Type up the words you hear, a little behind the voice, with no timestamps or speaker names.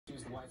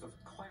life of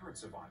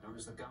Clarence Avant, known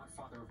as the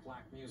godfather of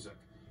black music.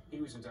 He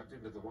was inducted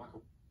into the Rock.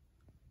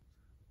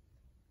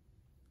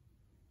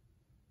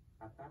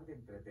 Tratar de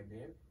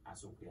entretener a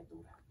su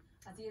criatura.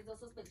 Así es, dos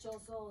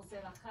sospechosos se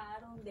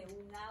bajaron de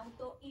un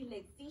auto y le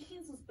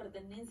exigen sus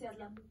pertenencias.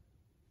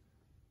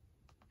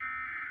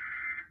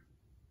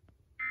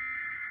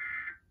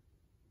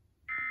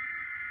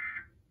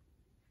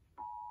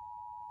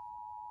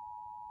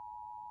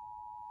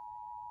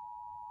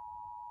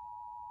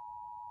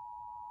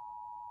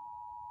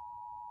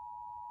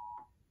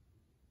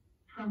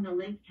 From the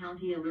Lake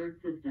County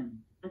Alert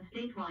System, a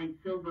statewide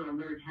silver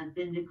alert has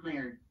been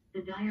declared.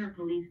 The Dyer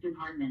Police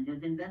Department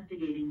is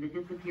investigating the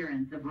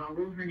disappearance of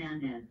Raul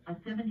Hernandez, a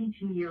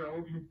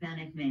 72-year-old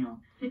Hispanic male,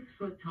 6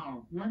 foot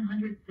tall,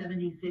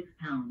 176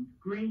 pounds,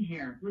 gray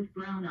hair, with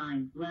brown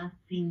eyes, last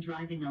seen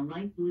driving a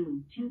light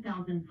blue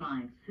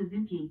 2005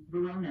 Suzuki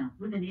Verona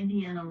with an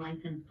Indiana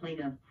license plate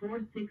of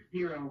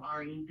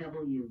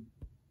 460REW.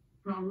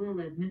 Raul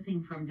is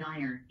missing from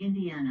Dyer,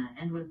 Indiana,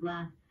 and was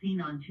last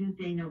seen on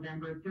Tuesday,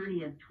 November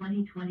 30,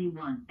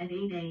 2021, at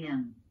 8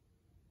 a.m.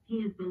 He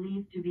is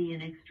believed to be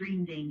in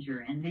extreme danger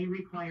and may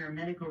require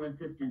medical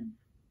assistance.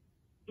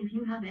 If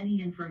you have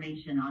any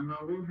information on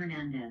Raul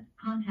Hernandez,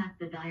 contact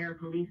the Dyer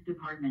Police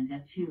Department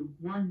at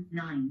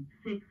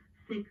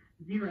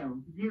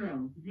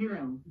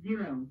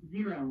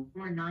 219-660-0000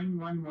 or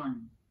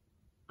 911.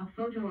 A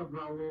photo of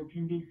Raul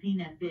can be seen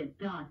at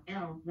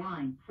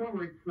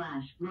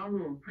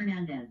bit.ly/Raul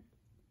Hernandez.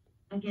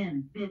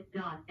 Again,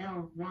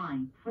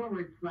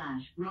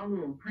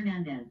 bit.ly/Raul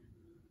Hernandez.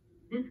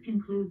 This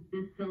concludes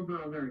this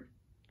silver alert.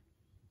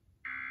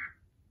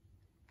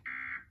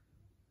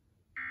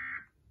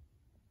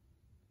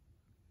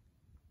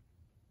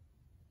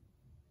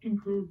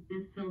 Concludes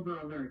this silver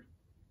alert.